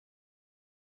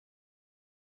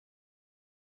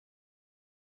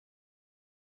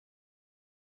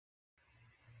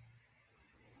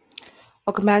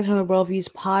Welcome back to the WR7DVIEWS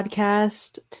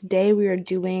podcast. Today we are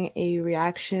doing a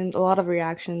lot of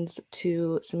reactions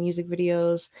to some music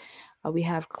videos. We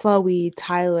have Chloe,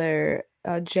 Tyler,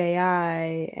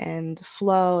 J.I., and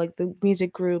Flo, like the new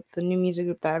music group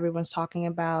that everyone's talking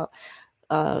about.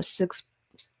 Six,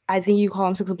 I think you call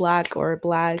them Six Black or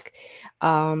Black,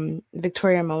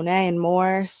 Victoria Monet, and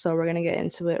more. So we're gonna get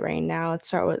into it right now. Let's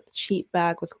start with Cheat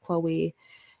Back with Chloe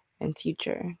and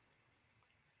Future.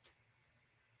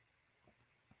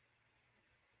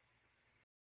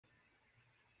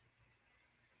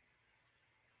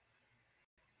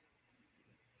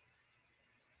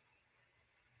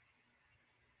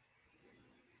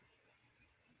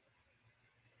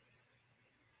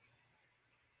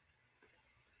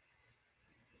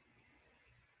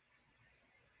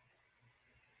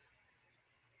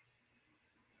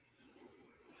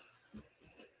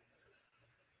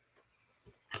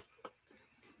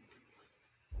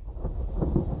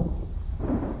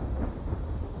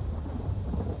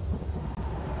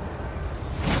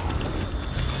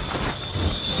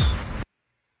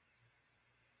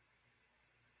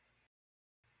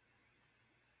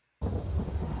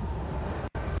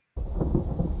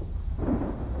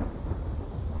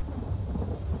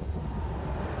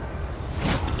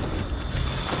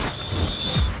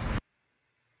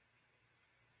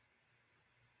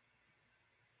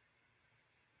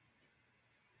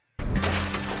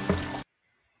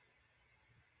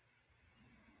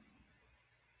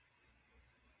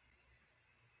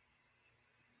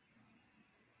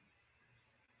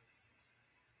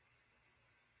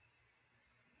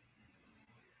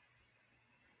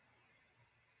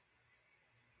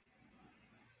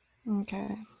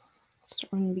 Okay, start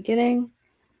from the beginning.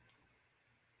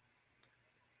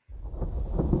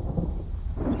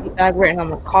 Bag written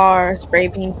on the car, spray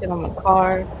painted on the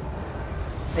car.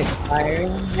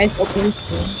 Expiring. Nice opening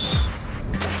scene.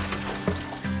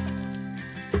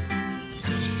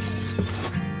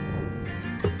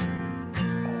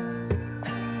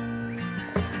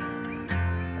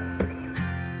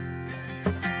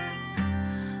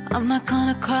 I'm not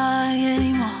gonna cry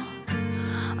anymore.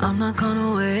 I'm not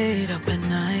gonna wait up at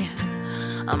night.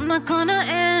 I'm not gonna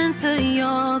answer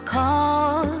your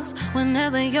calls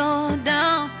whenever you're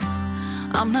down.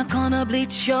 I'm not gonna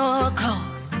bleach your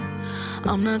clothes.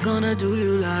 I'm not gonna do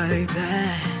you like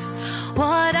that.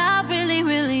 What I really,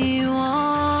 really want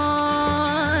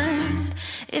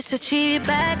is a cheat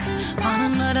back.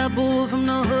 Find another boo from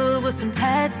the hood with some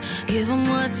tats. Give him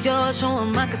what's yours, show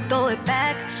him I could throw it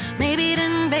back. Maybe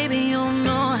then, baby, you'll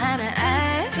know how to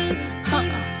act.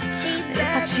 If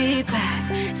I cheat back,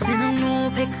 send him new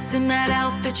pics in that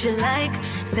outfit you like.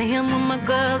 Say I'm with my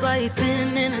girls while he's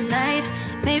spending the night.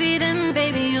 Maybe then,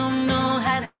 baby, you'll know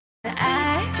how to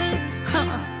act.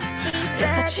 If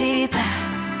I cheat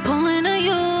back, pulling a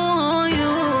you on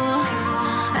you,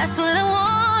 that's what I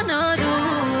wanna do.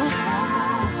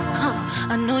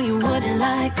 I know you wouldn't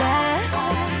like that.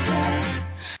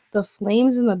 The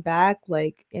flames in the back,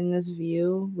 like in this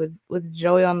view with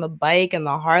Joey on the bike and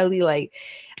the Harley, like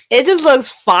it just looks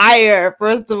fire.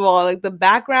 First of all, like the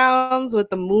backgrounds with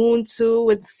the moon too,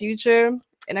 with Future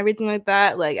and everything like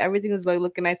that, like everything is like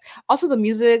looking nice. Also the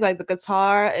music, like the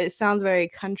guitar, it sounds very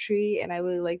country, and I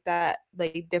really like that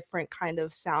like different kind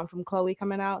of sound from Chloe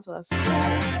coming out. So that's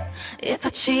if I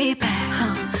cheat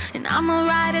back, and I'ma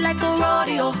ride it like a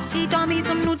rodeo. He taught me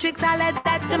some new tricks, I let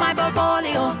that to my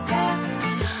portfolio.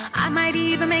 I might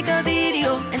even make a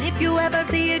video, and if you ever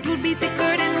see it, you'd be sicker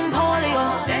than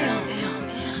polio. Damn.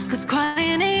 Cause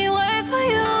crying ain't work for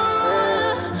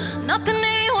you, nothing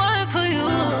ain't work for you.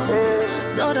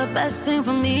 So the best thing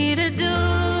for me to do,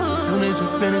 soon as you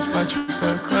finish, watch you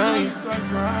start crying.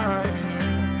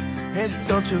 And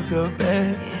don't you feel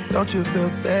bad, don't you feel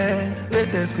sad?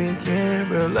 Let that sink in,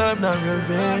 real love, not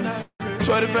revenge.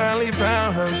 Shorty finally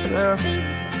found herself,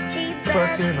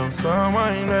 fucking on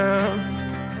someone else.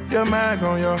 Your mind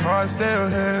on your heart still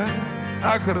here.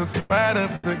 I could've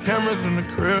spotted the cameras in the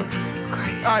crib.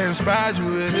 I inspired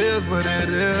you, it is what it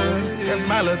is. That's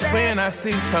my little twin I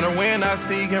see, turn to win I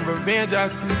see, and revenge I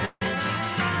see.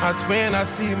 My twin I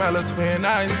see, my little twin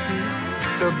I see.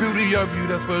 The beauty of you,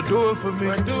 that's what do it for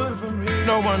me.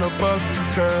 No one above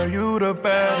you, girl, you the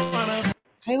best.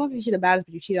 how you gonna say she the baddest,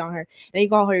 but you cheated on her, and then you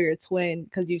call her your twin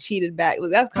because you cheated back? Well,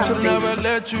 that's kind of crazy. Never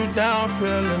let you down,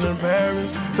 feeling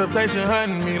embarrassed. Temptation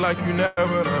hunting me like you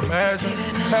never imagined.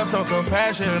 Have some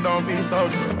compassion and don't be so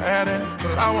dramatic.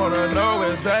 I wanna know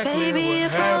exactly baby, what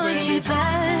if happened. I was cheat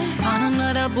back on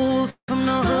another boo from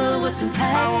the hood with some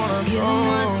tat. Give him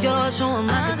what's yours, show him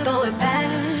I can throw it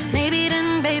back. Maybe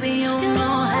then, baby, you'll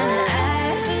know how to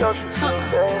act.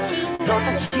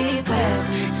 Don't cheat back.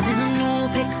 Send him new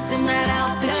pics in that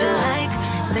outfit you like.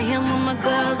 Say I'm with my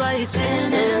girls while you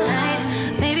spending the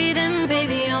night. Maybe then,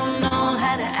 baby, you don't know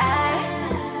how to act.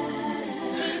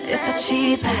 If I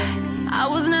cheat back, I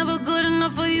was never good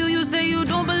enough for you. You say you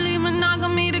don't believe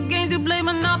monogamy. The games you play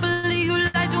Monopoly. You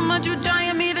lie too much, you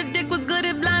trying me. The dick was good,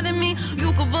 it blinded me.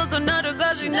 You could fuck another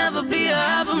girl, she never be a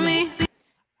half of me.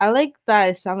 I like that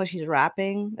it sounds like she's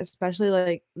rapping, especially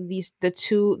like the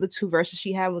two verses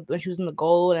she had when she was in the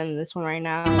gold and this one right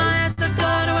now. My ass to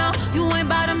turn around. You ain't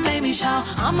about to make me shout.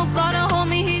 I'ma call the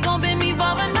homie, he gon' bend me for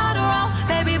another round.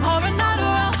 Baby, pour another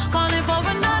round, calling for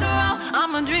another round.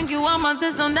 I'ma drink you on my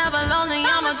system, never lonely,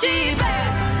 I'm a cheap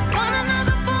babe. Want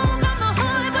another fool from the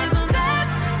hood with some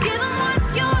facts. Give him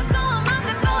what's yours so I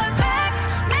can throw it back.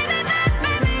 Maybe that,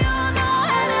 baby, you don't know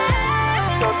how to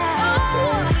act.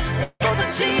 Oh, it's a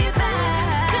cheap back.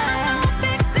 Got a new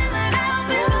fix in that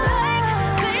outfit you like.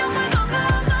 Say I'm with my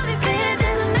girls, all they spend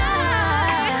in the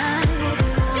night.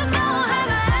 You know how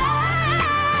to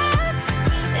act.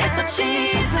 It's a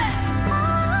cheap back.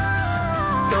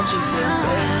 Don't you feel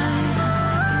bad?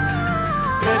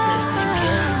 Let me sink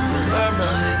in. Love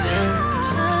not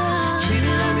revenge.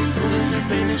 Cheating on me soon as you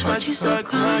finish, but you start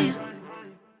crying.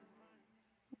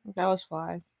 That was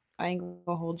fly. I ain't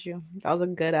gonna hold you. That was a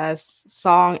good ass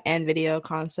song and video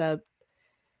concept.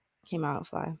 Came out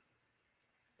fly.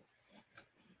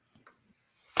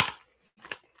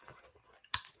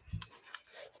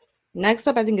 Next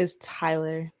up, I think, is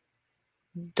Tyler.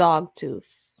 Dogtooth.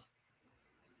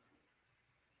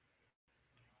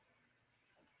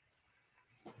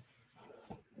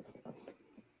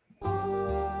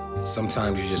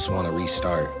 Sometimes you just want to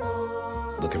restart,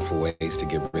 looking for ways to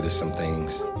get rid of some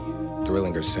things.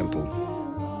 Thrilling or simple,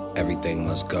 everything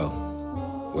must go,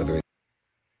 whether it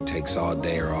takes all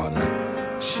day or all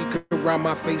night. She could ride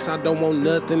my face, I don't want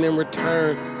nothing in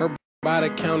return. Her body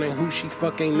counting who she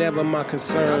fuck ain't never my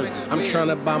concern. I'm trying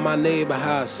to buy my neighbor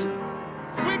house.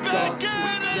 We back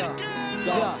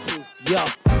yeah.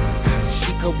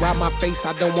 She could ride my face,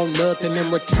 I don't want nothing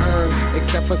in return,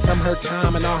 except for some her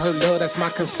time and all her love, that's my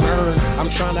concern. I'm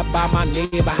trying to buy my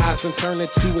neighbor house and turn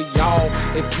it to a y'all.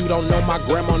 If you don't know my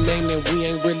grandma name, then we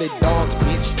ain't really dogs,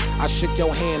 bitch. I shook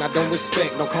your hand, I don't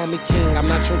respect, don't call me king. I'm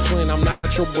not your twin, I'm not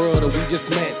your brother, we just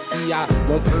met. See, I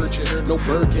won't purchase, no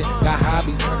Birkin. Got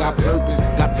hobbies, got purpose,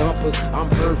 got dumpers, I'm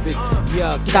perfect.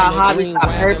 Yeah, got hobbies, got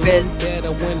purpose.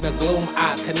 Better when the gloom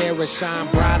out, canary shine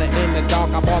brighter in the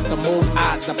dark. I bought the moon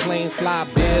out, the plane fly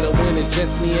better when it's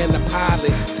just me and the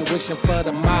pilot. Tuition for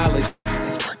the mileage,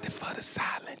 it's worth it for the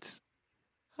silence.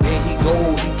 There he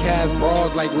go, he cast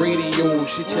broads like radio.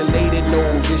 Shit your lady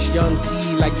knows, this young T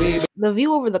like baby. The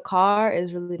view over the car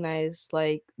is really nice.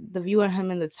 Like the view of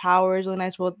him in the tower is really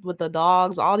nice with the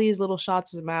dogs. All these little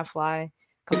shots is mad fly.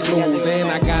 Clothes, and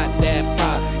I got that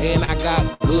fire, and I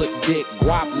got good dick,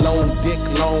 guap long, dick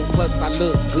long, plus I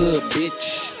look good,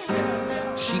 bitch.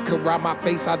 She could ride my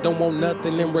face, I don't want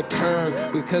nothing in return,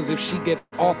 because if she get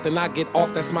off, then I get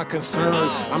off, that's my concern.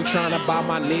 I'm trying to buy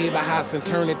my neighbor house and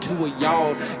turn it to a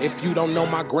yard. If you don't know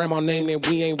my grandma name, then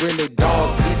we ain't really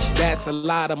dogs, bitch. That's a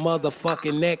lot of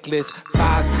motherfucking necklace.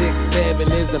 5, 6,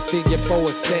 7 is the figure for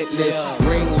a set list.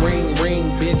 Ring, ring,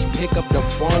 ring, bitch, pick up the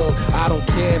phone. I don't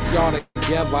care if y'all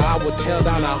together, I would tell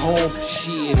down at home.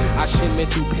 Shit, I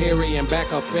shipment through Perry and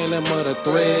back a phantom of the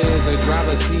threads. A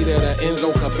driver's seat of the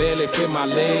Enzo could barely fit my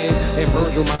legs. And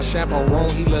Virgil, my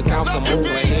chaperone, he look out from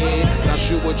overhead. Not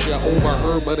sure what you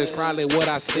overheard, but it's probably what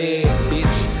I said,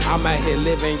 bitch. I'm out here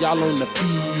living, y'all on the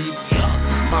feed.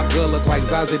 My girl look like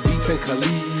Zazie Beats and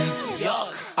Khalees.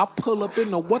 I pull up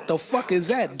in the what the fuck is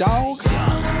that, dog?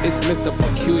 It's Mr.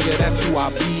 Peculiar, that's who I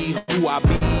be, who I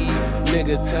be.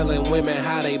 Niggas telling women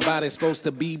how they body supposed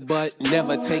to be, but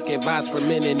never take advice from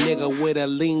any nigga with a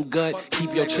lean gut.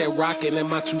 Keep your check rocking and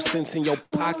my 2 cents in your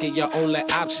pocket. Your only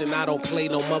option, I don't play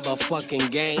no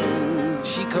motherfucking game.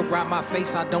 She could ride my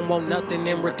face, I don't want nothing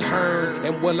in return.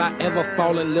 And will I ever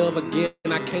fall in love again?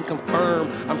 I can't confirm.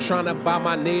 I'm trying to buy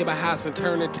my neighbor house and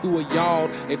turn it to a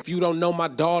yard. If you don't know my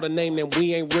daughter name, then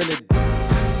we ain't really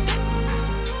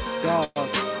dogs.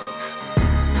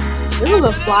 This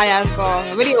was a fly ass song.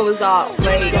 The video was all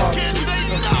played.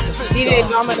 DJ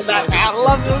drama in the background. I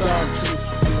love it.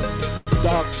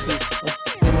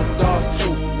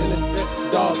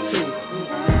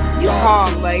 He's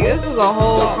calm. Like this is a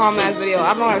whole calm ass video.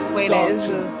 I don't know how to explain it. It's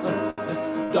just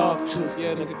dog tooth.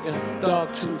 Yeah, nigga.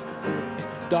 Dog tooth.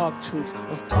 Dog tooth.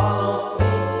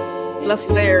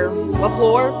 LaFleur.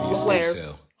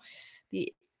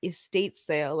 The estate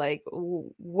sale. Like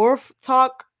Wharf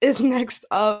Talk is next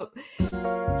up.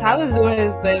 Tyler's doing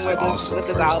his thing with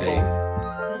his album. Date,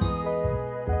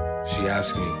 she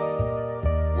asked me,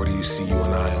 where do you see you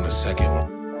and I on the second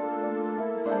one?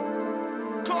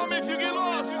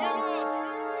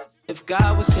 If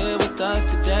God was here with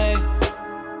us today,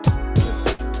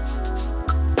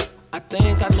 I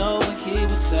think I know what he would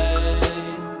say.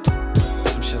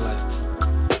 Some shit like,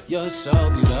 you're so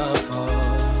beautiful,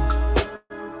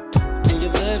 and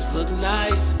your lips look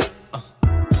nice. Not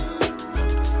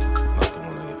the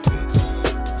one on your face.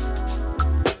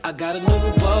 I got a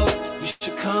new boat, you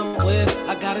should come with.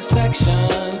 I got a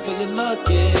section for your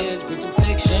luggage. Bring some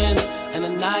fiction and a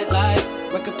nightlight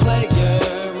record player.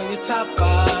 When your top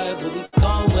 5, where we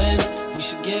going? We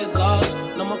should get lost,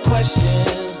 no more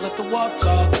questions. Let the wolf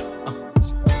talk.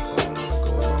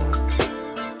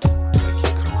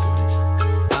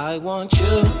 I want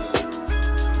you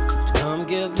to come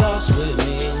get lost with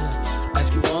me.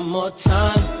 Ask you one more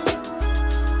time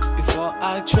before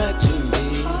I tread too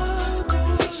deep.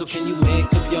 So can you make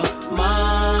up your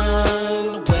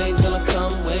mind? The wave's gonna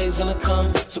come, wave's gonna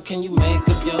come. So can you make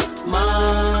up your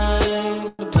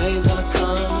mind? The wave's gonna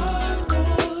come.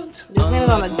 This man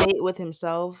was on a date with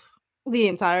himself the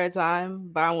entire time,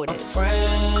 but I'm with My it.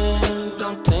 friends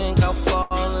don't think I'll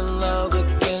fall in love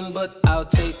again, but I'll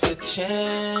take a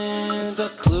chance.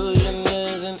 Seclusion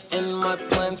isn't in my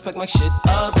plans. Pack my shit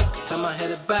up, time I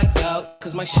headed back out,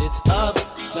 cause my shit's up.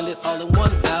 Spend it all in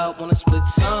one out, wanna split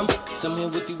some here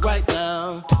with you right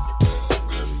now.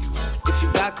 If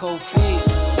you got cold feet,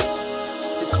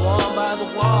 it's warm by the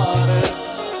water.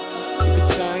 You can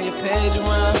turn your page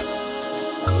around,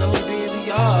 let me be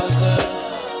the author.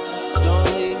 Don't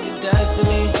leave your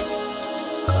destiny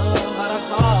by the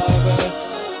harbor.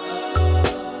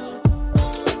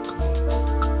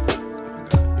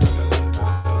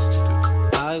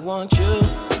 I want you.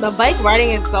 The bike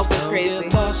riding itself is crazy.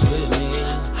 Get lost with me.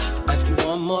 Ask you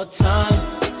one more time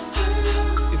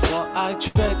before I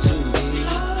tread too deep.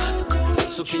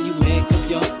 So can you make up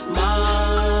your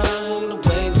mind? The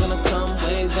wave's gonna come,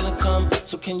 wave's gonna come.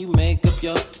 So can you make up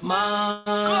your mind?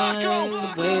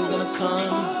 The wave's gonna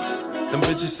come. Them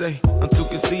bitches say I'm too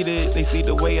conceited. They see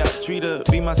the way I treat her.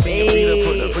 Be my senorita.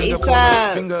 Put the ring up on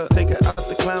her finger. Take her out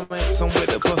the climate. Somewhere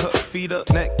to put her feet up.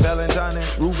 Neck, Valentine,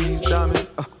 rubies,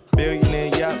 diamonds.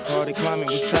 Billionaire yacht party climbing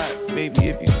was hot. Baby,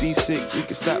 if you seasick, we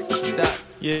can stop at the dock.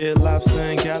 Yeah, lobster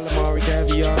and calamari,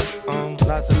 caviar.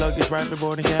 Lots of luggage right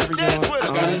aboard and carry on. I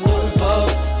got a new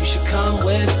boat, you should come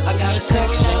with. I got a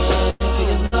section for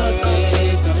your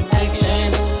luggage. Got some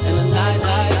action and a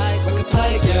nightlight. Record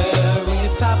player, when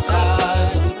your top 5,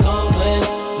 where we going?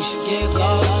 We should get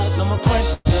lost, no more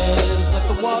questions. Let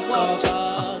the wolf talk.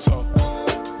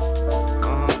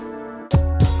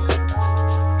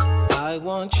 I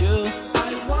want you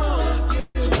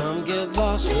to come get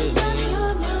lost with me.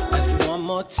 Ask you one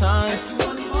more time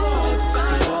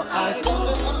before I go.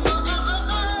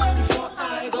 Before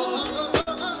I go.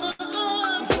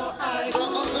 Before I go.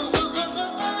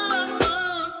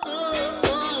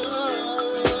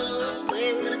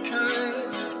 We're gonna come.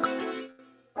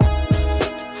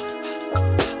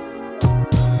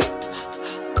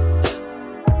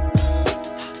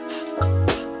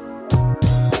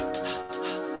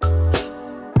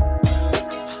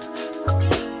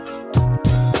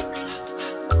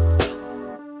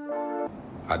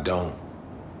 I don't.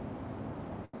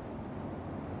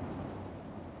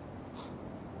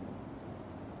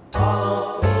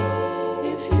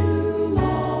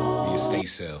 You stay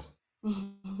still.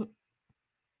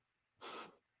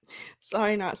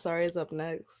 Sorry Not Sorry is up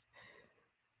next.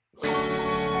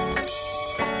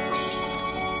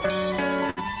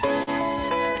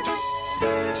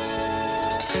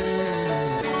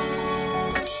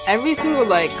 Every single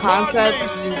concept is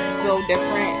so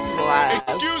different from the last.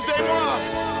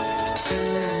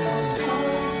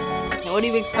 And what do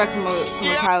you expect from a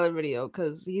Tyler video?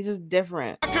 Because he's just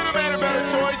different. I could have made a better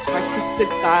choice.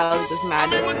 Artistic style is just mad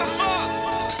I mean, what the different. fuck?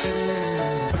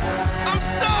 I'm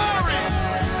sorry.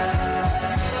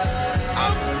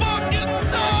 I'm fucking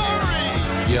sorry.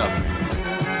 Yeah,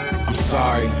 I'm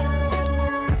sorry.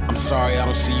 I'm sorry I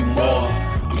don't see you more.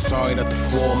 I'm sorry that the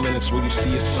 4 minutes where you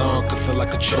see your son could feel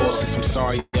like a chore. Since I'm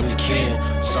sorry I'm your kin.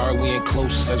 Sorry we ain't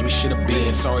close as we should have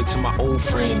been. Sorry to my old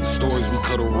friends, stories we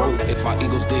could have wrote if our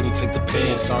egos didn't take the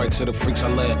pen. Sorry to the freaks I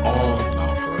let on.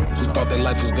 Who thought their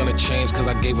life was gonna change cause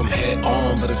I gave them head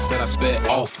on, but instead I sped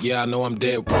off. Yeah, I know I'm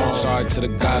dead wrong. Sorry to the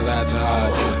guys I had to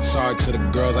hide. Sorry to the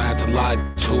girls I had to lie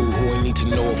to, who ain't need to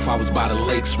know if I was by the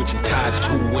lake switching tides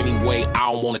to. Anyway, I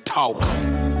don't wanna talk.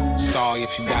 Sorry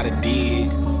if you gotta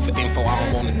dig. For info I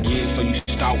don't wanna give, so you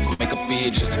stalk. Make a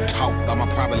vid just to talk about my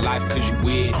private life, cause you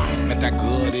weird. Met that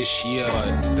girl this year,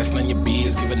 but that's none of your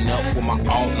biz. Give enough with my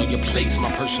all, know your place, my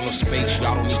personal space.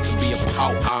 Y'all don't need to be a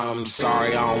pout. I'm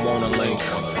sorry, I don't wanna link.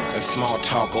 That small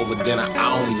talk over dinner,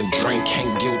 I don't even drink.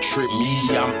 Can't guilt trip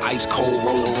me, I'm ice cold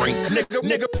roller rink.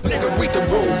 Nigga, read the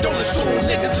room, don't assume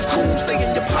niggas is cool. Stay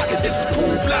in your pocket, this is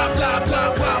cool. Blah, blah,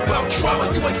 blah, blah, about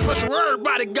trauma. You ain't special,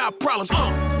 everybody got problems.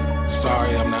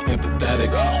 Sorry, I'm not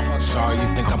empathetic. Sorry,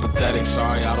 you think I'm pathetic.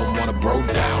 Sorry, I don't wanna bro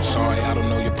down. Sorry, I don't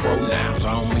know your pronouns.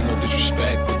 I don't mean no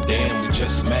disrespect, but damn, we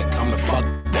just met. Come the fuck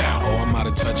down. Oh, I'm out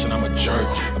of touch and I'm a jerk.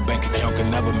 A bank account can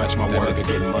never match my worth. Nigga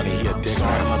getting money, he a dick.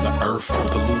 Sorry, Mother Earth.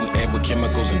 Polluting air with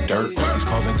chemicals and dirt. These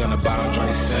cars ain't gonna buy on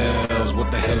Johnny Sales. What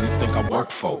the hell you think I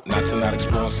work for? Not to not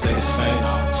explore and stay the same.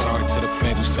 Sorry to the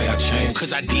fans who say I changed,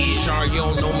 cause I did. Sorry, you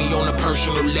don't know me on a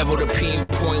personal level to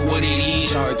pinpoint what it is.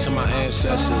 Sorry to my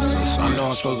ancestors. I know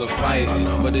I'm supposed to fight,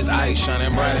 but this ice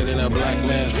shining brighter than a black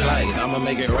man's plight. I'ma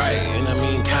make it right. In the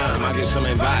meantime, I get some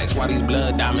advice. Why these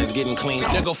blood diamonds getting clean?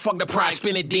 Nigga, fuck the price,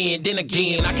 spin it then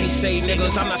again. I can't say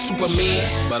niggas, I'm not Superman,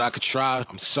 but I could try.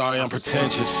 I'm sorry, I'm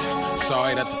pretentious.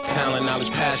 Sorry that the talent, knowledge,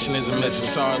 passion is missing.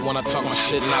 Sorry when I talk my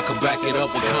shit and I could back it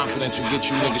up with confidence and get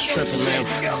you niggas tripping, man.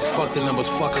 Fuck the numbers,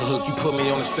 fuck a hook. You put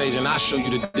me on the stage and I show you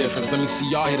the difference. Let me see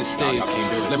y'all hit the stage.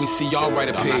 Let me see y'all write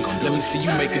a page. Let me see you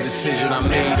make a decision I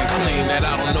made and claim that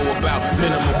I don't know about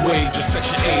minimum wage or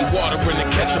Section 8, water in the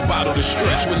ketchup bottle to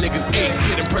stretch when niggas ain't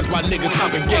get impressed by niggas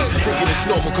hopping gate, thinking it's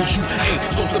normal cause you ain't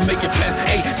supposed to make it past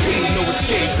 18. No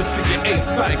escape, the figure 8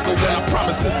 cycle. When I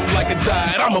promise this is like a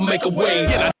diet, I'ma make a way.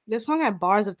 This song had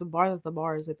bars after bars after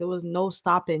bars. Like there was no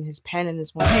stopping his pen in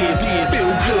this one. Did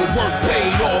feel good, work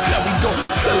paid off. Now we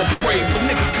don't celebrate, but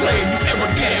niggas claim you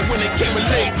arrogant when it came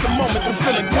late to moments of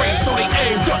feeling great, so they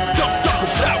aim duck, a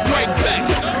shot right back.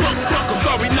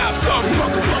 Sorry, not sorry.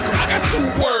 I got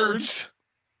 2 words.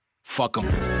 Fuck 'em.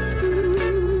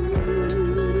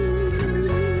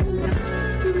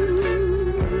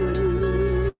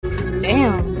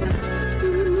 Damn.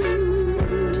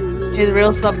 His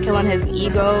real stuff killing his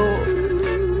ego,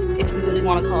 if you really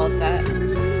want to call it that.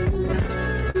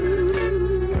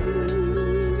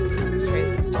 It's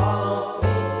crazy.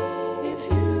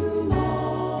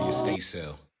 The estate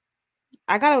sale.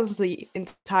 I gotta listen to the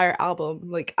entire album,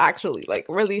 like actually, like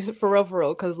really for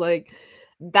real, because like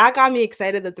that got me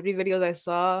excited. The 3 videos I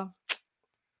saw,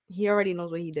 he already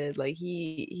knows what he did. Like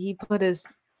he put his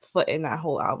foot in that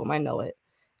whole album. I know it.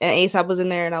 And ASAP was in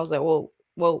there, and I was like,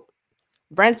 whoa.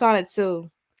 Brent's on it too.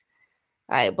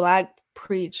 All right, Black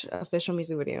Preach official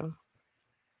music video.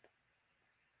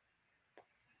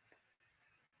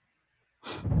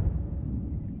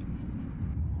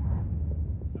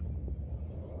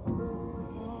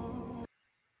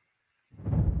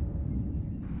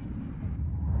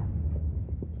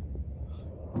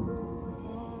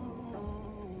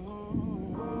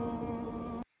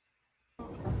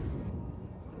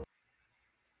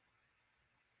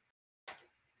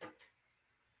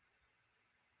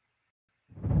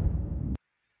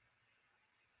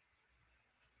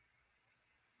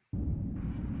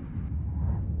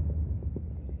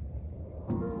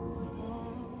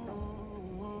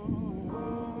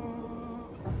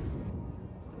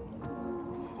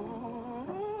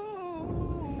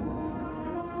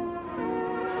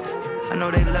 I know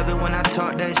they love it when I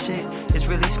talk that shit. It's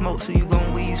really smoke, so you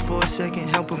gon' wheeze for a second.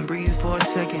 Help them breathe for a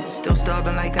second. Still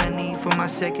starving like I need for my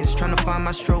seconds. Trying to find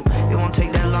my stroke, it won't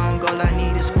take that long. All I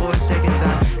need is 4 seconds.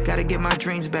 I gotta get my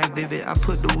dreams back vivid. I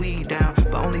put the weed down,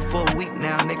 but only for a week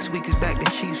now. Next week is back to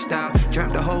Chief style.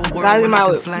 Dreamt the whole world when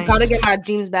I could flame. Gotta get my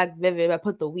dreams back vivid. I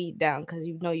put the weed down because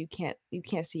you know you can't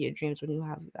see your dreams when you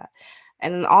have that.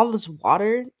 And then all this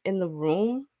water in the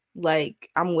room, like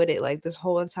I'm with it. Like this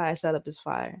whole entire setup is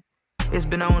fire. It's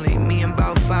been only me and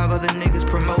about 5 other niggas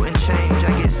promoting change.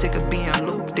 I get sick of being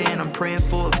looped in. I'm praying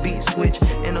for a beat switch,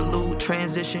 interlude,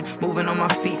 transition, moving on my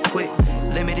feet quick.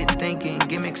 Limited thinking,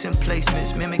 gimmicks and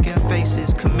placements, mimicking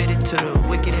faces, committed to the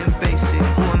wicked and basic.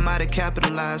 Who am I to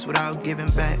capitalize without giving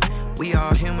back? We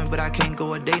all human, but I can't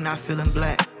go a day not feeling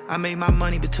black. I made my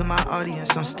money, but to my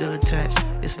audience, I'm still attached.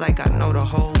 It's like I know the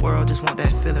whole world just want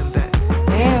that feeling back.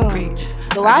 Damn. Preach.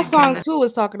 The last song too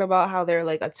was talking about how they're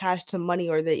like attached to money,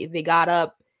 or they got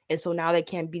up and so now they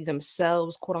can't be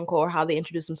themselves, quote unquote, or how they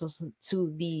introduce themselves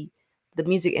to the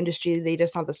music industry. They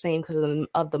just not the same because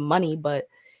of the money. But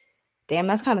damn,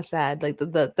 that's kind of sad. Like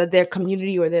that their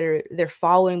community or their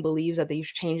following believes that they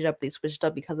changed it up, they switched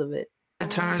up because of it.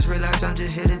 At times realize I'm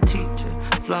just here to teach.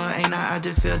 Flaw ain't I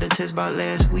just failed the test about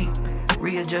last week.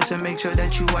 Readjust and make sure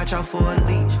that you watch out for a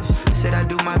leech. Said I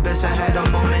do my best, I had a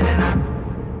moment and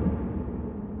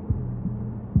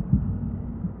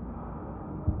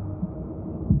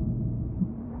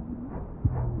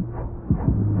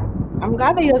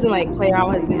fact that he doesn't like play around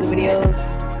with his music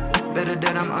videos. Better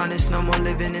that I'm honest, no more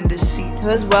living in deceit. So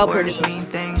it's well Words produced. mean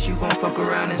things, you gon' fuck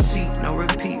around and see. No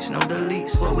repeats, no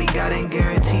deletes. What we got ain't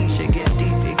guaranteed. Shit gets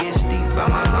deep, it gets steep. By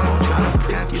my loan, tryna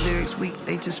pre half your lyrics weak.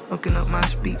 They just fucking up my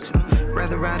speaks.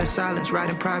 Rather ride in silence, ride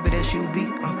in private SUV.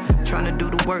 Tryna do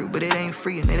the work, but it ain't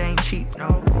free and it ain't cheap.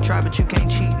 No, try but you can't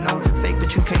cheat. No, fake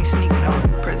but you can't sneak. No,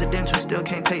 presidential still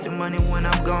can't take the money when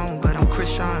I'm gone. But I'm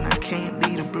Christian, I can't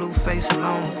leave a blue face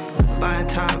alone. Buying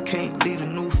time, can't leave a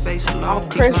new face alone.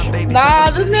 Nah,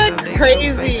 this man's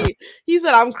crazy. He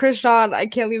said, I'm Christian, I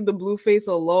can't leave the blue face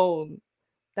alone.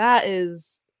 That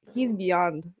is, he's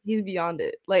beyond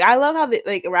it. Like, I love how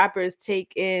like rappers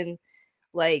take in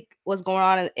like what's going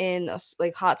on in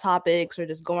like hot topics or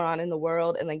just going on in the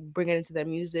world and like bring it into their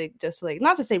music, just to, like,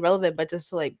 not to say relevant, but just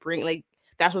to like bring, like,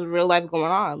 that's what's real life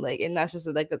going on, like, and that's just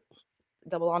like a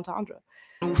double entendre.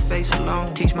 New face alone,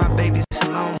 teach my babies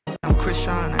alone. I'm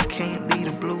Christian, I can't leave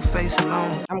the blue face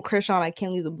alone. I'm Christian, I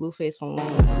can't leave the blue face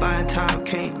alone. Buying time,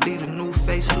 can't leave the new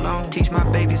face alone. Teach my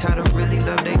babies how to really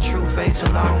love their true face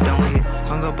alone. Don't get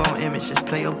hung up on image, just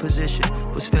play your position.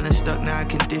 Was feeling stuck, now I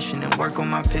condition and work on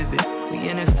my pivot. We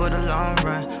in it for the long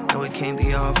run, no it can't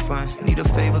be all fun. Need a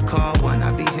favor, call one,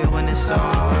 I'll be here when it's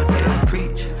all done.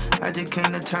 Preach, I just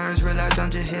came to terms, realize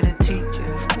I'm just here to teach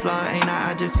you. Flaw ain't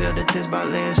I just feel the test about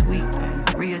last week.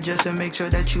 Readjust and make sure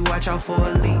that you watch out for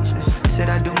a leech. Said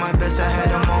I do my best, I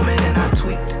had a moment and I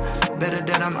tweaked. Better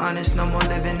that I'm honest, no more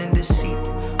living in deceit.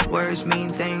 Words mean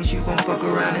things, you gon' fuck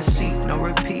around and see. No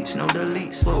repeats, no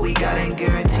deletes. What we got ain't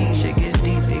guaranteed. Shit gets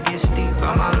deep, it gets steep.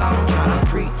 By my loan, tryna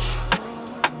preach.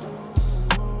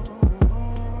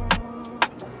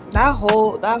 That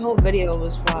whole video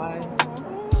was fine.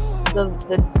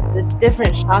 The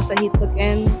different shots that he took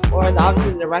in, or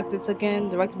obviously the director took in,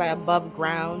 directed by Above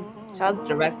Ground. Shout out to the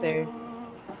director.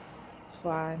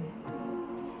 Fine.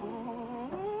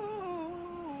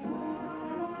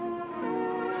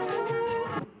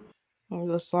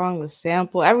 The song, the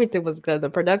sample, everything was good. The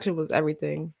production was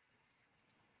everything.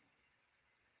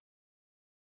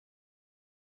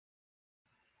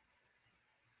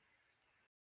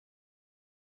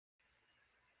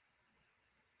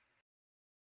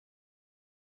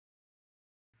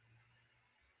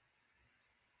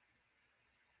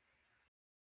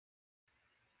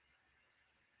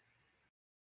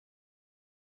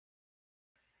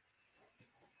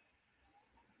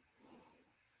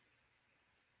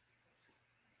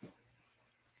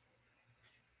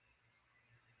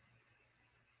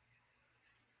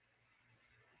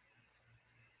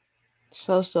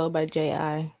 So by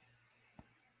J.I.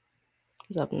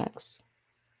 is up next.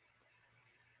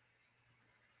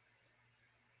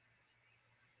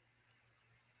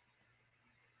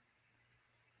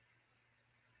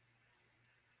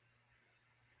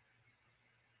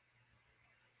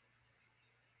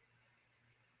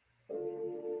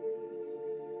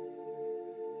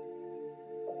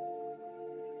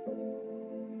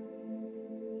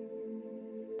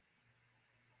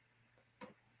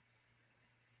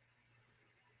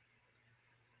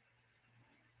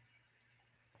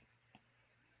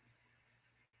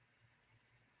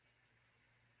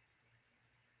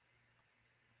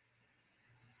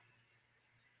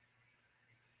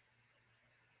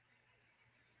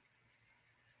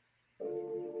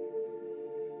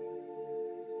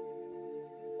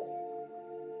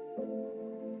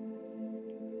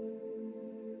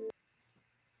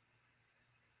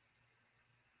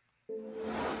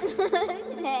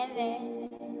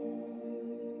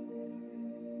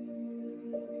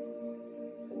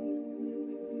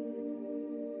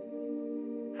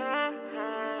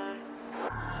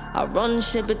 I run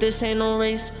shit, but this ain't no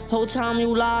race. Whole time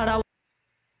you lied, I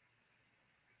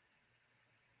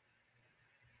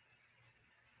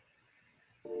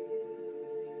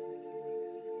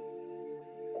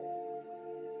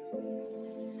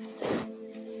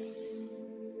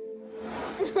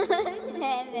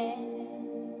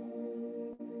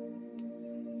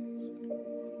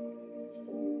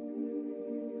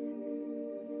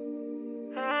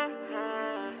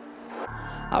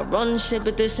run shit,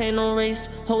 but this ain't no race.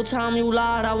 Whole time you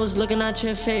lied, I was looking at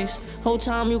your face. Whole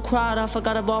time you cried, I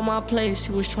forgot about my place.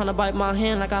 You was trying to bite my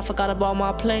hand like I forgot about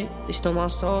my plate. They stole my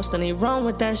sauce, then they run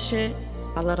with that shit.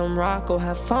 I let them rock, go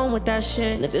have fun with that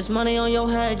shit. And if there's money on your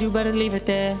head, you better leave it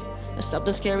there. There's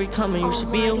something scary coming, you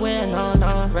should be aware.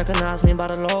 Nah, recognize me by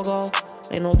the logo.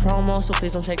 Ain't no promo, so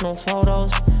please don't take no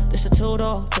photos. This a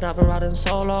two-door, but I've been riding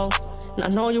solo. And I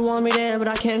know you want me there, but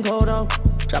I can't go though.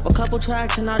 Drop a couple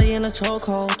tracks and now they in a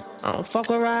chokehold. I don't fuck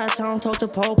with rats, I don't talk to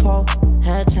Popo.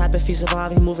 Head tap if he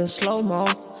survive, he moving slow-mo.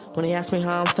 When he ask me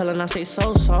how I'm feeling, I say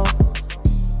so-so.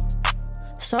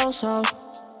 So-so.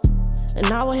 And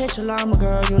now I hit your line, my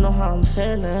girl, you know how I'm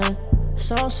feeling.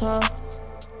 So.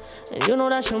 And you know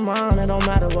that you're mine, it don't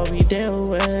matter what we deal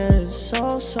with.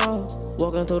 So.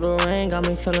 Walking through the rain, got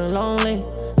me feeling lonely.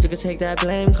 You can take that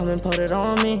blame, come and put it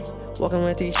on me. Walking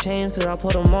with these chains, cause I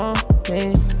put them on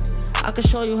me. I can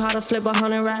show you how to flip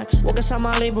 100 racks. Walk inside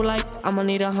my label like I'ma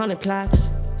need 100 plaques.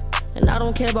 And I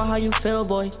don't care about how you feel,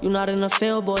 boy. You not in the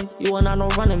field, boy. You are not no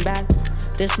running back.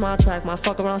 This my track, my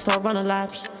fuck around, start running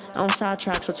laps. I don't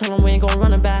sidetrack, so tell them we ain't gon'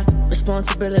 run it back.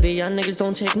 Responsibility, y'all niggas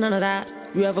don't take none of that.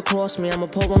 You ever cross me, I'ma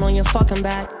pull one on your fucking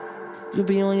back. You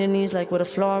be on your knees like where the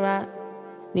floor at.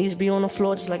 Knees be on the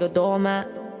floor just like a doormat.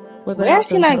 Where have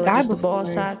seen that guy before?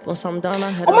 Once I'm done, I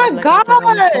head oh my like god!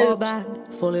 fall back.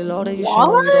 Fully loaded, you should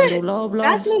know we don't do low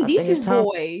blows. That's me, DC's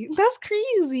boy. That's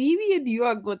crazy. He be in New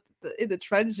York in the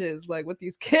trenches, like with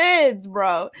these kids,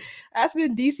 bro. That's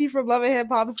been DC from Love and Hip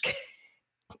Hop's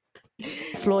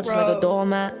floor just like a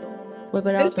doormat. Whip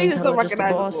it out, then so tell her just a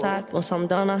ball sack. Once I'm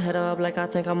done, I head up like I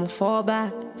think I'ma fall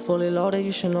back. Fully loaded,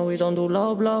 you should know we don't do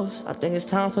low blows. I think it's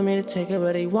time for me to take it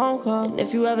where they won't go. And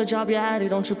if you ever drop your addy,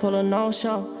 don't you pull a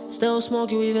no-show. Still smoke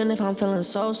you even if I'm feeling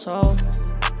so.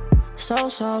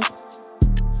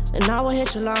 And now I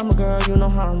hit your line, my girl, you know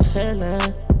how I'm feeling.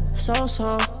 So.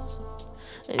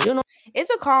 And you know it's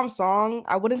a calm song.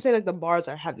 I wouldn't say like the bars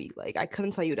are heavy. Like I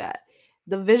couldn't tell you that.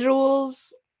 The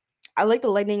visuals, I like the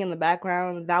lightning in the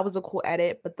background. That was a cool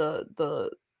edit, but the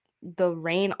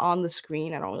rain on the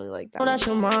screen, I don't really like that. Know that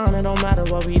you're mine, it don't matter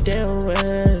what we deal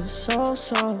with. So.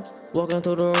 Walking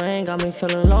through the rain, got me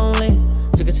feeling lonely.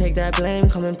 You can take that blame,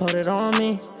 come and put it on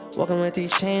me. Walking with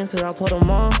these chains, cause I put them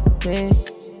on me.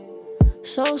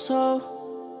 So.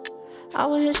 I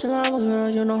will hit your line, girl,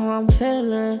 you know how I'm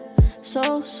feeling.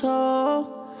 So.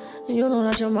 You know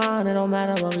that you're mine, it don't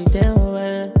matter what we deal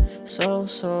with.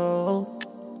 So.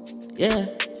 Yeah.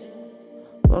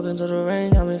 Walking through the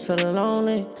rain, got me feeling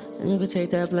lonely. And you can take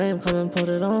that blame, come and put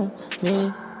it on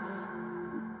me.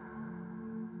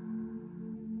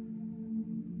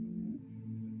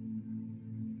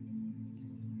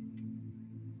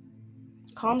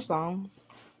 Calm song.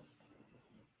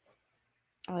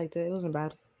 I liked it. It wasn't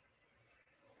bad.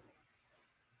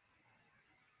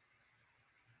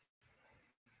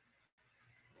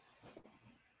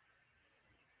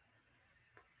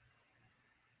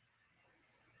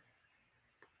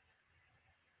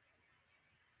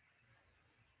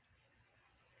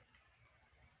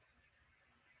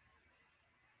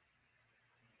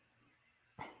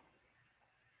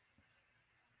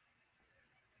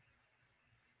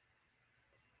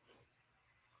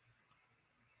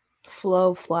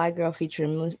 Flow Fly Girl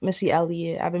featuring Missy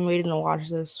Elliott. I've been waiting to watch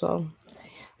this, so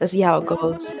let's see how it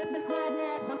goes.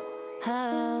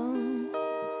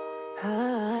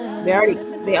 They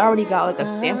already got like a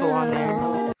sample on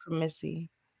there from Missy.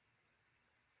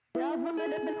 I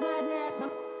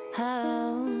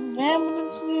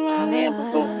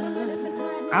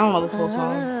don't know the full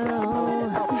song.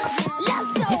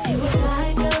 Let's go. If you a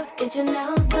fly girl, get your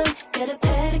nails done, get a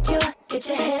pedicure, get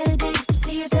your hair did.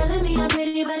 See you telling me I'm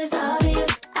pretty, but it's obvious.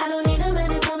 I don't need a man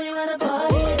to tell me where the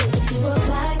party is. If you a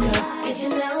fly girl, get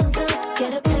your nails done,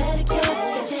 get a pedicure,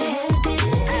 get your hair did.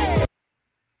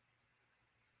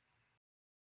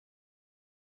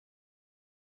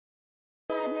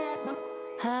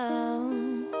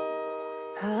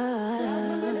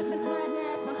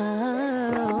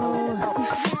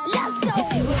 Let's go. If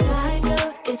you a fly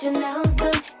girl, get your nails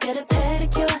done, get a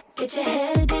pedicure, get your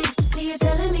hair did. See you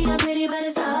telling me I'm pretty, but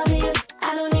it's obvious.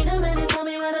 I don't need a man to tell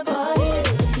me where the party is.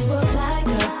 If you a fly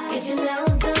girl, get your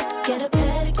nails done, get a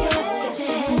pedicure, get your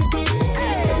hair did. See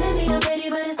you telling me I'm pretty,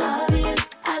 but it's obvious.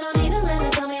 I don't need a man to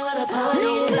tell me where the party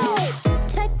is.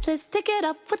 Checklist, tick it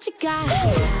up, what you got?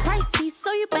 Pricey,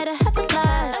 so you better have a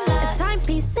lot. A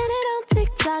timepiece, send it on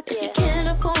TikTok. If you can't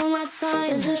afford my time,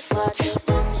 then just watch it.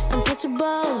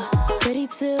 Untouchable, ready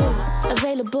to,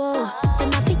 available. But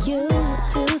not for you,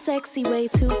 too sexy, way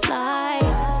too fly.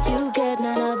 You get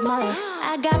none of mine.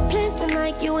 I got plans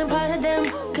tonight, you ain't part of them.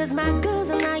 Cause my girls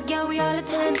are not, yeah, we all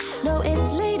attend. No,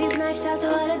 it's ladies' night, shout to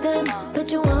all of them.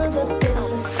 Put your ones up in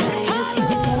the sky. If you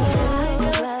fly,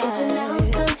 get your nails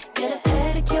done, get a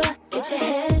pedicure, get your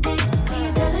hair did. See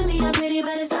you telling me I'm pretty,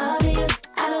 but it's obvious.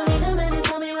 I don't need a man to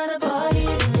tell me where the party is.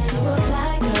 If you a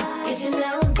fly girl, get your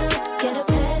nails done, get a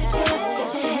pedicure,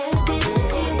 get your hair did.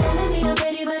 See you telling me I'm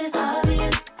pretty, but it's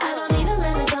obvious. I don't need a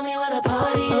man to tell me where the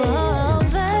party is. Oh,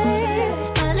 babe,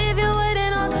 I leave you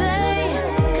waiting all day.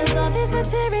 Cause all this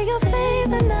material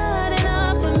things are not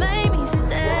enough to make me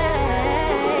stay.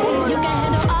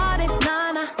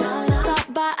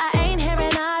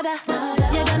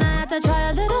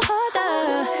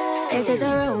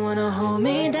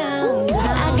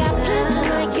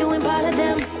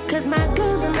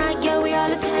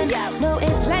 again. No,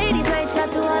 it's ladies' night,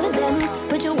 shout to all of them.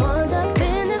 Put your ones up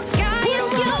in the sky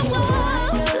if you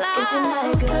want fly. Get your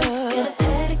night, girl. Get a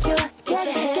pedicure, get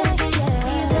your hair.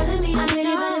 You're telling me I'm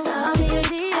ready, but it's obvious.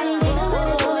 I don't need a man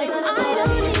to tell me when I'm I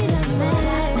don't need a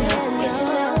man. Get your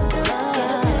nails done, get a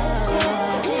pedicure,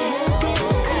 get your hair.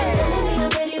 You're telling me I'm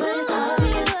ready, but it's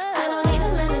obvious. I don't need a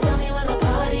man to tell me when the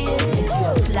party is. If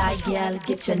you're a fly gal,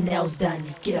 get your nails done,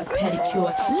 get a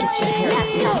pedicure, get your hair.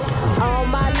 All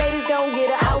my ladies gon' get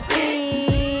an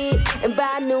outfit and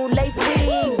buy a new lace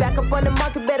wig. Back up on the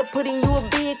market, better put in you a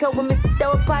bid. Cause when Mrs.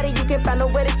 Throw a party, you can't find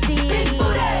nowhere to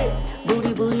sit.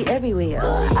 Booty, booty everywhere.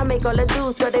 I make all the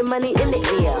dudes throw their money in the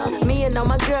air. Me and all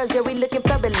my girls, yeah, we looking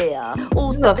fabulous.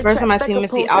 This is the first time I see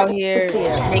Missy out here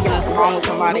making a song with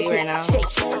somebody right now.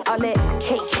 All that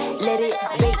cake, let it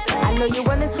bake. I know you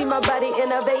wanna see my body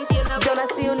in a vase. Don't I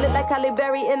still look like Halle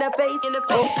Berry in a face?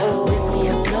 Missy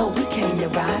and Flo, we came to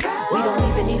ride. We don't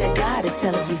even need a guy to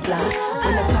tell us we fly.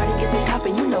 When the party get the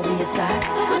poppin', you know we inside.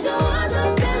 Put your arms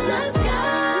up in the sky.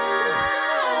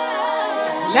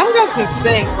 Them girls can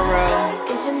sing for real.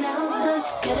 Get your nails done,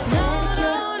 get a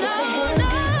pedicure, get your hair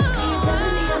done. See you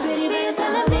telling me I'm pretty, but it's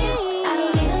telling me I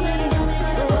don't need a man to tell me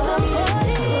when the party is.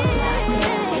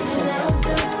 Get your nails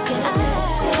done, get a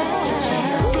pedicure, get your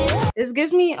hair done. This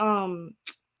gives me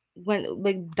when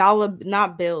like dollar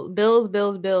not bills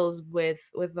with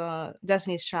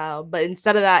Destiny's Child, but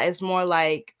instead of that it's more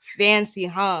like fancy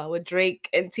with Drake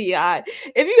and T.I.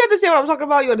 If you understand what I'm talking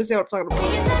about, you understand what I'm talking See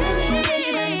about. you telling me I'm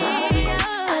pretty, but it's obvious.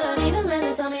 I don't need a man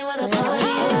to tell me when the party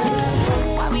is.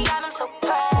 Why we got 'em so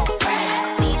pressed?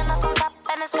 Seeing us on top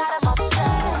and it's got 'em all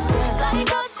stressed. Like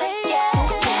go say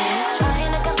yes,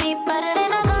 trying to compete but it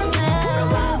ain't a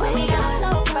contest. Why we got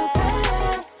no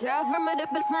press? Girl from a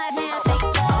different side now.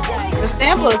 The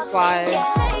sample is fire.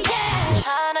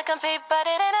 Trying to compete, but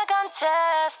it ain't a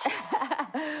contest.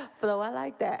 Flo, I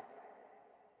like that.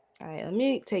 All right, let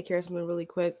me take care of something really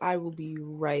quick. I will be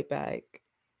right back.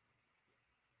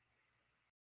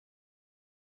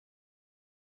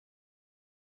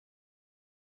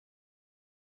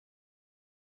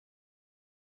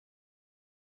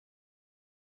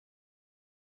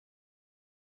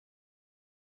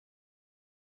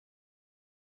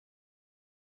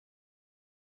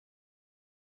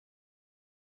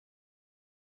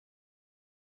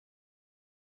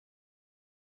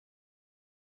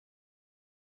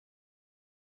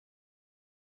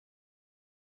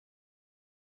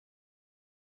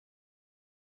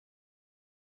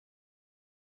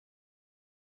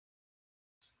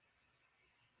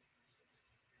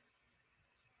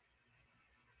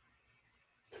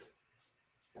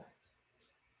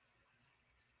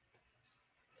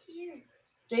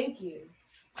 Thank you.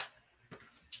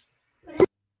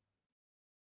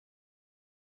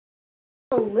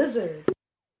 A lizard.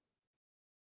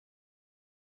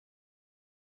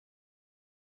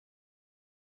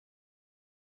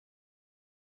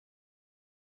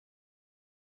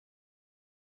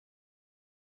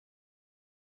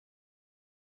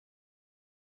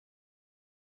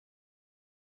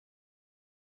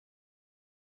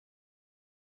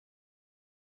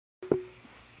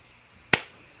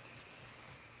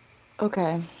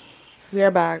 Okay, we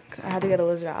are back. I had to get a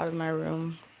lizard out of my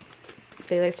room.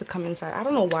 They like to come inside. I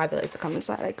don't know why they like to come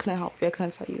inside. I couldn't help you. I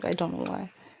couldn't tell you. I don't know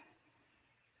why.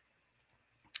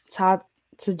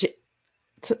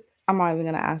 I'm not even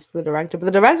gonna ask the director, but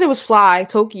the director was Fly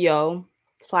Tokyo,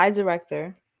 Fly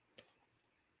director.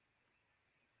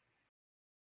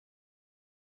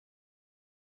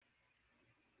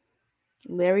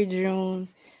 Larry June,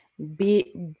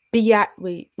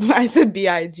 I said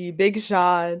B.I.G. Big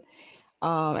Sean.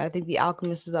 I think The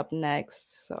Alchemist is up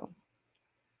next. So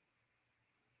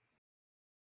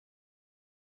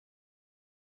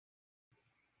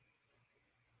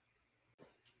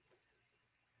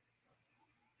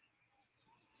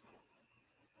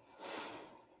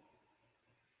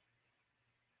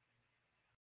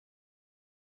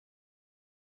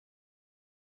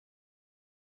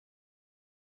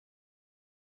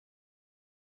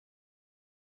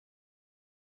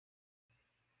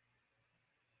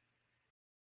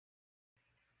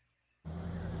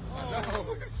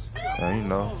Yeah, you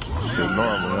know, shit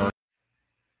normal, you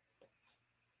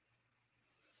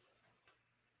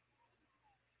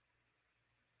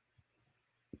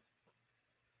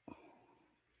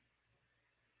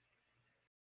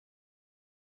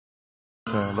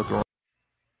know. Look around.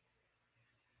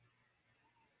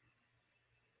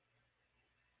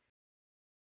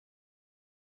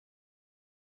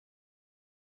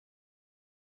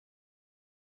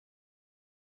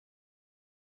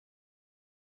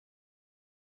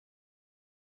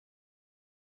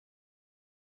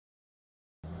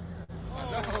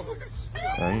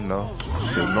 Yeah, you know,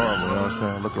 shit normal, you know what I'm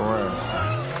saying? Look around.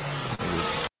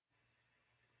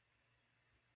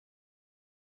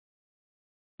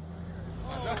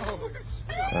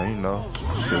 Yeah, you know,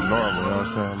 shit normal, you know what I'm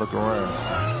saying? Look around.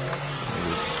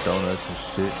 Donuts and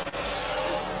shit.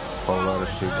 Whole lot of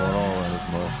shit going on around this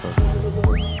motherfucker.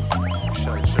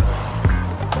 Shut.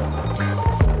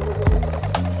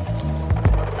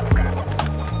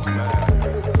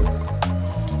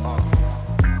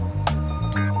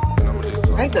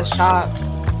 I like the shop.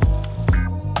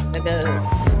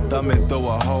 Nigga. Thumbing through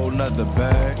a whole nother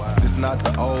bag. It's not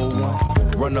the old one.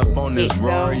 Run up on this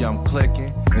Rory, I'm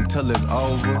clicking until it's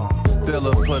over.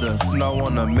 Stilla put a snow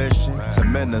on a mission to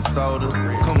Minnesota.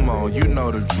 Come on, you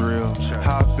know the drill.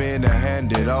 Hop in and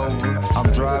hand it over.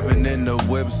 I'm driving in the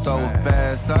whip so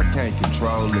fast I can't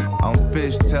control it. I'm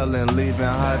fishtailing, leaving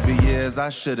Javier's, I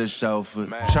should've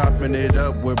chauffeured. Chopping it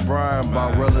up with Brian,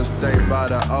 bought real estate by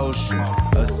the ocean.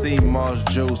 A sea moss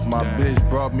juice, my bitch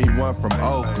brought me one from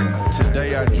Oakland.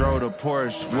 Today I drove the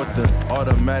Porsche with the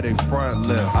automatic front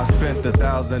lift. I spent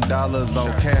 $1,000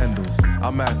 on candles.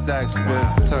 I'm at Saks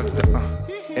Fifth, tucked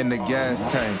in the gas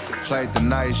tank. Played the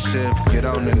night shift, get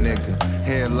on the nigga.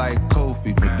 Head like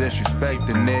Kofi for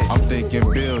disrespecting it. I'm thinking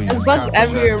billions. It's bucks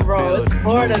everywhere, bro. It's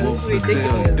Florida. It's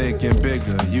ridiculous. Thinking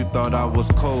bigger. You thought I was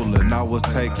cooler, and I was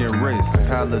taking risks.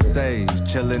 Palisades,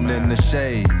 chilling in the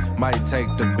shade. Might take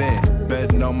the bent.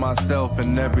 Betting on myself,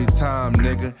 and every time,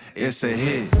 nigga, it's a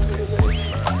hit.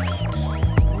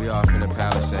 We off in the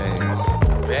Palisades.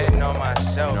 Betting on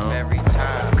myself, you know? Every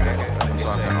time, nigga. I'm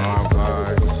talking armed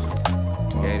guards,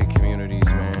 gated communities,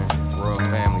 man. Royal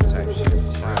family type shit.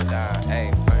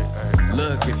 Hey.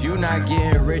 Look, if you not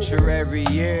getting richer every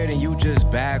year, then you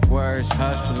just backwards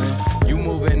hustling. You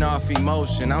moving off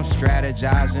emotion, I'm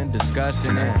strategizing,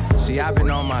 discussing it. See, I've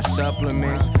been on my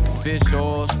supplements, fish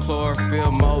oils,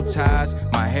 chlorophyll, motives,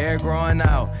 my hair growing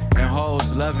out, and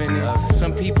hoes loving it.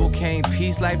 Some people can't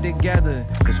piece life together,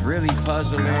 it's really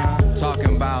puzzling.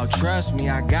 Talking about trust me,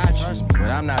 I got you, but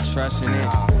I'm not trusting it.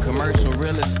 Commercial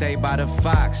real estate by the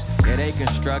Fox, yeah, they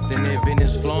constructing it.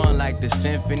 Business flowing like the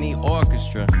symphony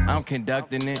orchestra, I'm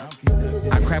conducting it.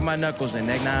 I crack my knuckles and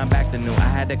now I'm back to new. I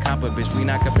had to comp a bitch, we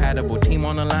not compatible. Team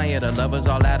on the line, yeah, the lovers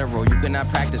all lateral. You cannot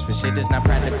practice for shit that's not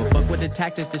practical. Fuck with the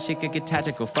tactics, the shit could get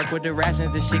tactical. Fuck with the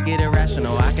rations, the shit get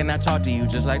irrational. I cannot talk to you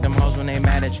just like them hoes when they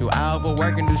mad at you. I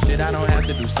overwork and do shit I don't have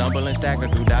to do. Stumble and stagger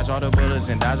through, dodge all the bullets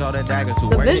and dodge all the daggers. Who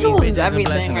work these bitches and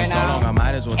blessing them so long, I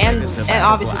might as well take a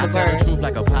sabbatical. I tell the truth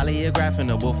like a polygraph in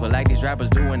the booth, like these rappers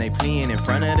do when they pleading in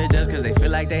front of the judge, cause they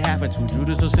feel like they having to.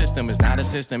 Judicial system is not a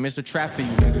system, it's a trap for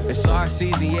you, nigga. It's our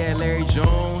season, yeah, Larry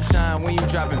Jones. Shine when you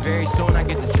dropping very soon. I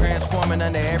get to transforming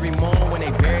under every moon. When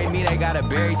they bury me, they gotta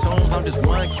bury tombs. I'm just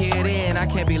one kid in, I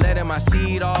can't be letting my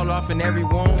seed all off in every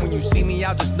room. When you see me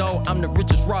out, just know I'm the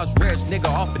richest Ross rich nigga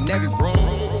off in every room.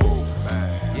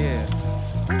 Yeah.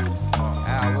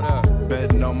 Al, what up?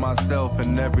 Betting on myself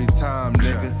and every time,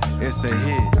 nigga, it's a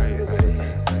hit.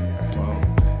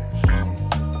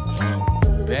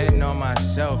 Betting on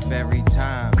myself every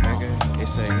time, nigga,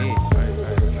 it's a hit.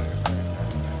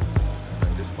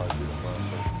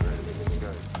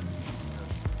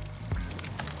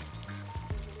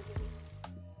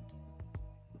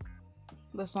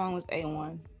 The song was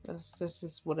A1. This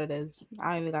is what it is.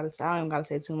 I don't even gotta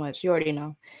say too much. You already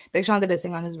know. Big Sean did a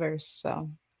thing on his verse. So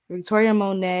Victoria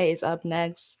Monet is up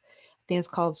next. I think it's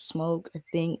called Smoke. I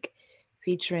think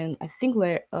featuring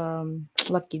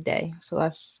Lucky Day. So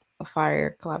that's a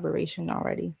fire collaboration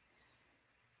already.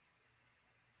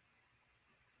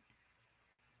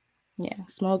 Yeah,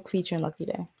 Smoke featuring Lucky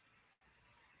Day.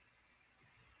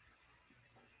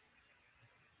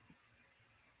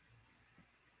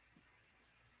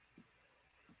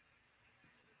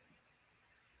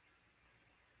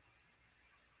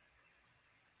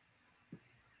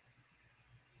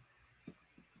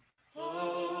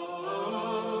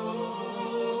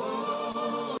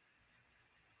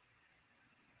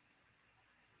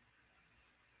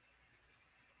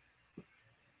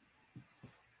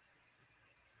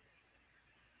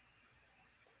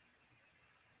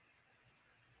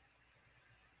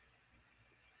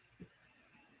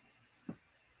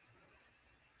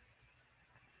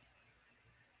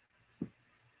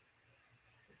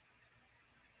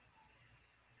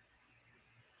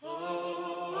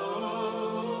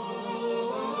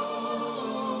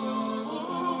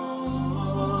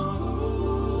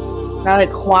 That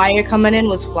like choir coming in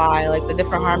was fly, like the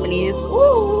different harmonies.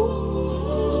 Ooh.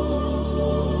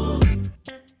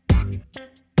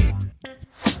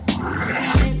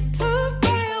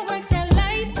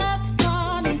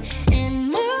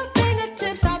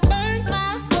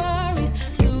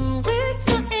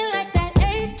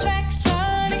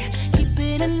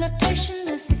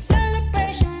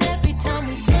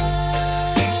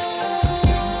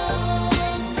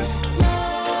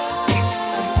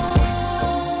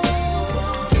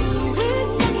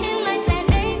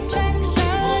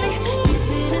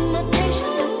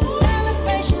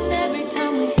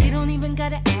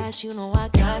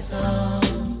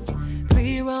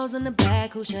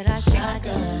 like who should I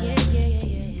shotgun?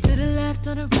 To the left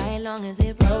or the right, long as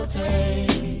it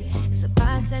rotates. It's a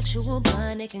bisexual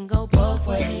bond, it can go both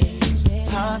ways.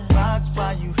 Hot box,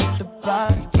 why you hit the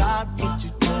box? Top, get you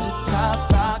to the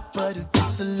top rock. But if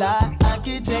it's a lie, I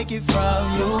can take it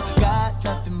from you. Got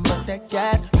nothing but that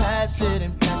gas, pass it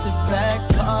and pass it back.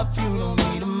 Off, you don't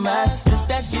need a mask. It's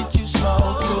that shit you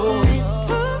smoke too.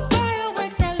 Two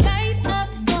fireworks that light up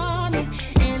for me.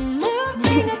 In my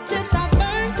fingertips, I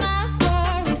burn my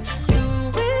worries.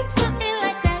 Doing something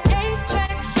like that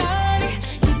 8-track shorty.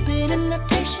 Keep it in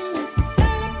rotation, it's a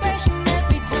celebration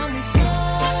every time we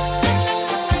start.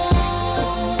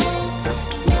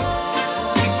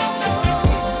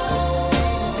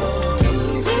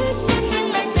 Doing something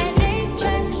like that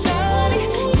 8-track shorty.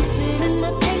 Keep it in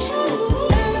rotation, it's a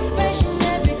celebration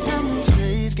every time we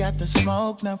Trees got the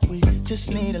smoke, now we just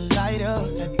need a lighter.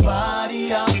 That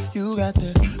body up, you got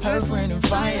the earth, wind, and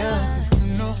fire. If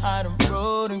you know how to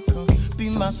roll, then come be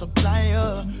my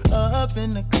supplier. Up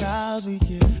in the clouds, we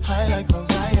get high like a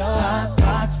fire.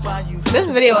 This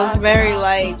video is very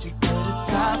like,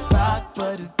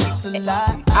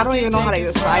 I don't even know how to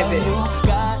describe it.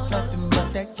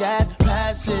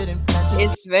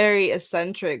 It's very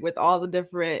eccentric with all the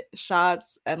different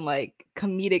shots and like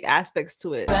comedic aspects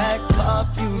to it. Back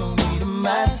off, you don't need a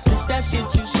mask. It's that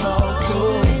shit you smoke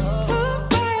too.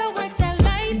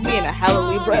 He's being a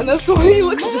hella Libra in this one. He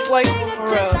looks just like for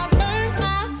real.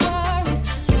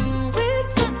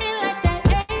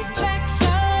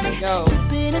 Yo.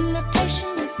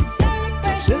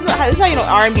 This is how you know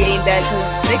R&B ain't dead,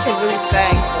 because they can really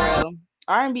sing for real.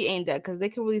 R&B ain't dead because they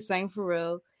can really sing for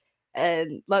real.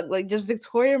 And like just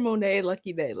Victoria Monet,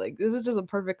 Lucky Day. Like this is just a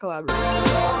perfect collaboration.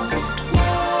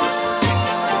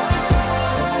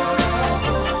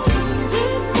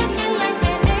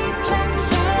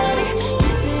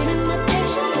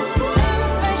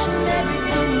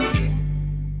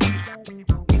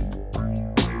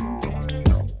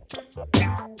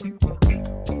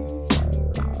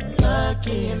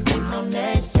 Lucky and be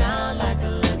Monet, sound like a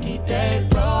lucky day.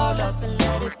 Roll up and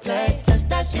let it play. That's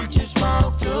that shit you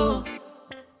smoke too.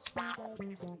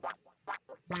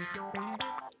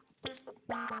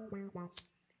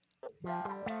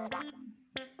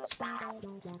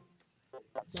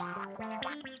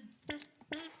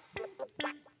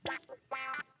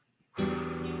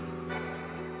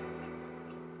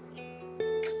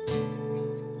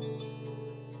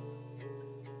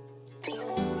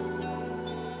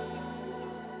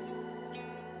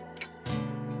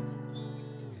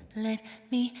 Let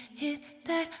me hit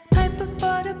that pipe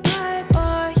before the pipe,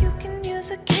 or you can use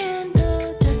a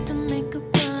candle just to make a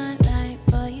blunt light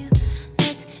for you.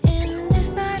 Let's end this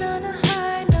night on a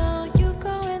high note. You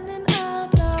go and then I'll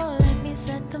blow. Let me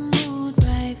set the mood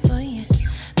right for you.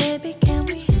 Baby, can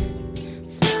we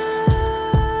smoke?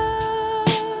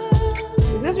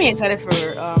 This gets me excited for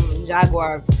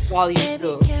Jaguar Volume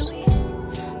 2.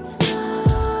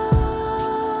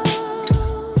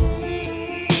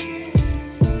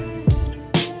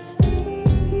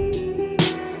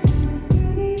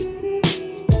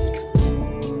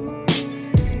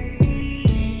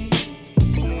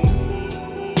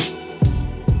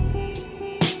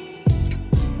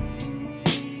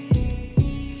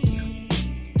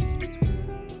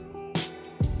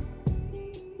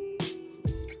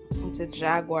 A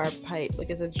Jaguar pipe, like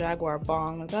it's a Jaguar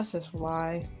bong. Like, that's just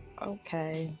why.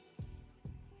 Okay.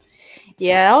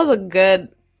 Yeah, that was a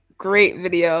great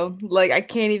video. Like I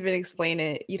can't even explain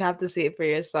it. You'd have to see it for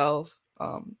yourself.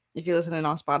 If you're listening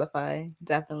on Spotify,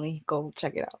 definitely go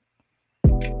check it out.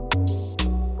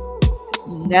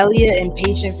 Nelia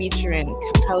Impatient featuring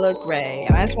Capella Gray.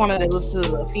 And I just wanted to listen to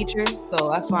the feature, so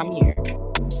that's why I'm here.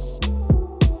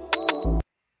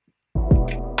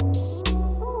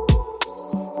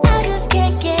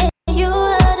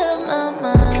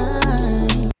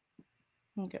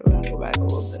 Okay, we're gonna go back a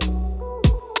little bit.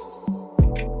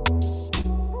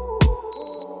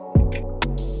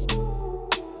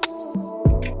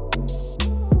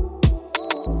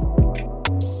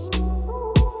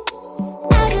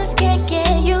 I just can't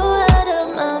get you out of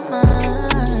my mind.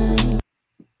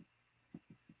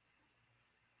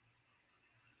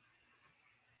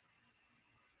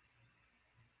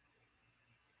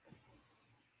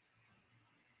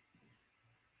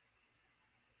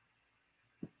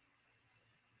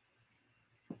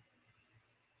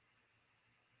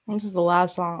 This is the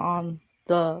last song on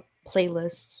the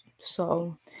playlist,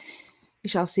 so we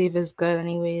shall see if it's good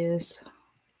anyways.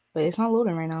 But it's not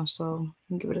loading right now, so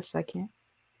I'll give it a second.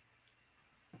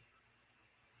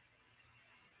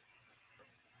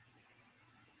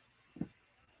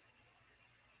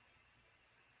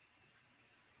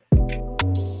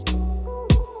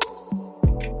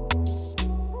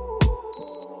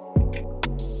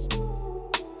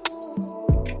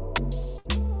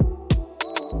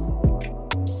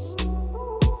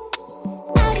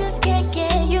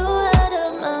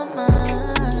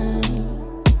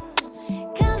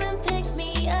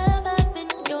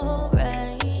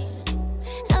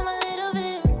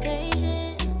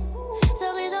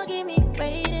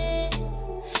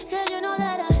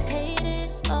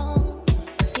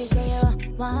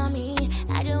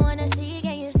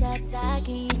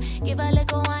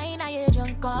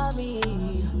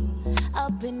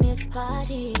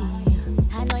 party.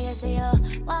 I know you say you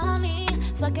want me,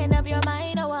 fucking up your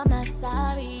mind, oh I'm not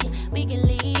sorry. We can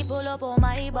leave, pull up on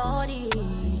my body,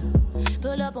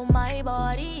 pull up on my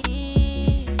body.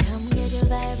 Come get your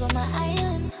vibe on my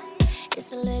island.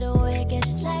 It's a little way, get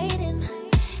you sliding.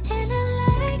 And I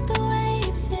like the way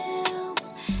you feel,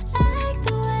 like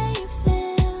the way you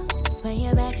feel. When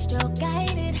your backstroke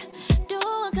guided, do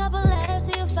a couple laps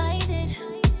till you find it.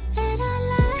 And I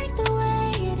like the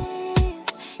way it is,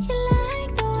 you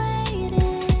like the way it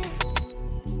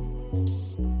is.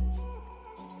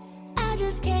 I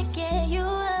just can't get you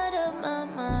out of my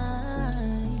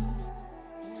mind.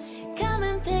 Come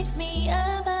and pick me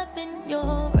up in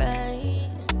your right.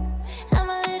 I'm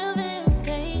a little bit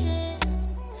impatient,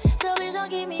 so please don't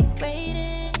keep me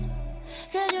waiting,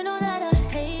 cause you know that I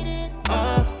hate it.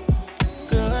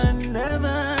 Could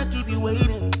never keep you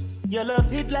waiting. Your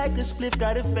love hit like a spliff,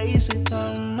 gotta face it.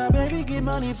 My baby get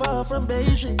money far from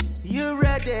basic. You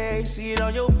ready, see it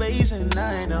on your face, and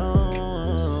I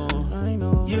know.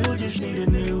 You just need a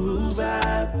new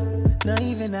vibe. Not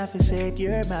even if I said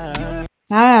you're mine.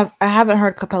 I haven't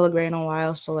heard Capella Gray in a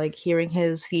while, so like hearing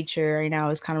his feature right now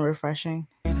is kind of refreshing.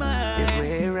 If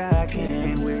we're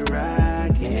rocking, we're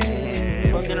rocking.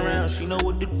 Fucking around, she know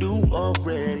what to do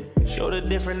already. Show the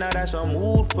different, now that's a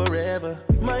mood forever.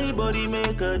 My body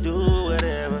make her do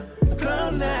whatever.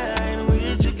 Cloud nine,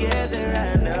 we're together,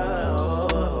 I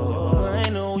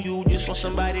know you just want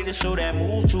somebody to show that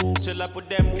move to. Till I put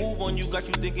that move on you, got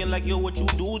you thinking like, yo, what you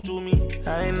do to me?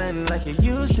 I ain't nothing like you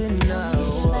used to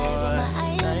know.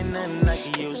 I ain't nothing like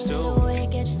you used to.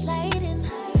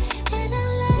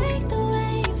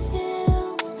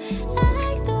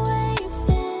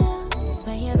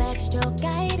 Still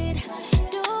guided,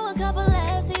 do a couple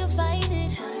laps till you find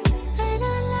it. And I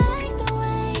like the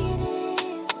way it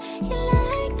is, you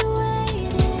like the way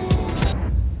it is.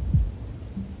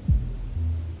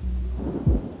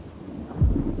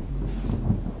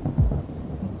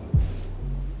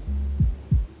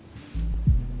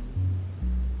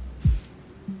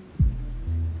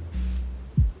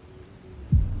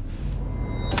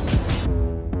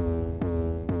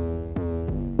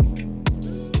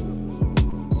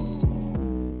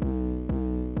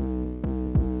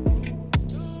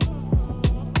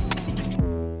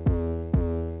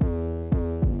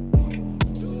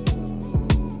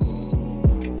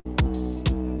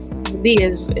 The beat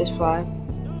is fly.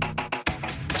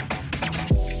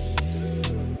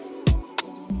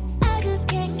 I just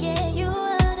can't get you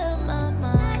out of my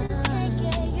mind.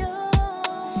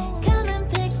 Come and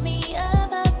pick me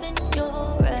up in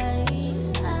your right.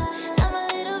 I'm a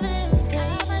little bit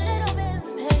impatient,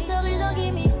 so please don't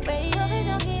keep me waiting,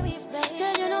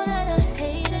 cause you know that I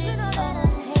hate it.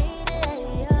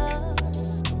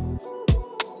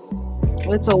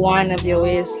 It's a wine of your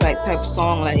waist like type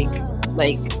song, like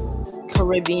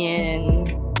Caribbean,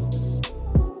 you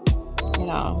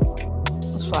know,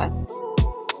 it's fly.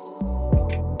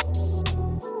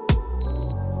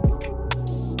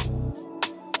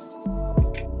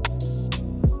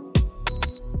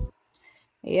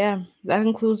 Yeah, that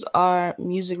concludes our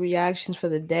music reactions for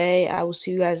the day. I will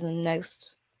see you guys in the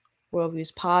next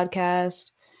Worldviews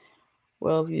podcast,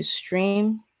 Worldviews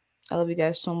stream. I love you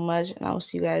guys so much, and I will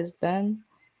see you guys then.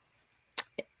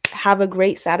 Have a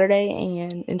great Saturday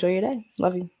and enjoy your day.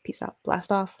 Love you. Peace out.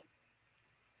 Blast off.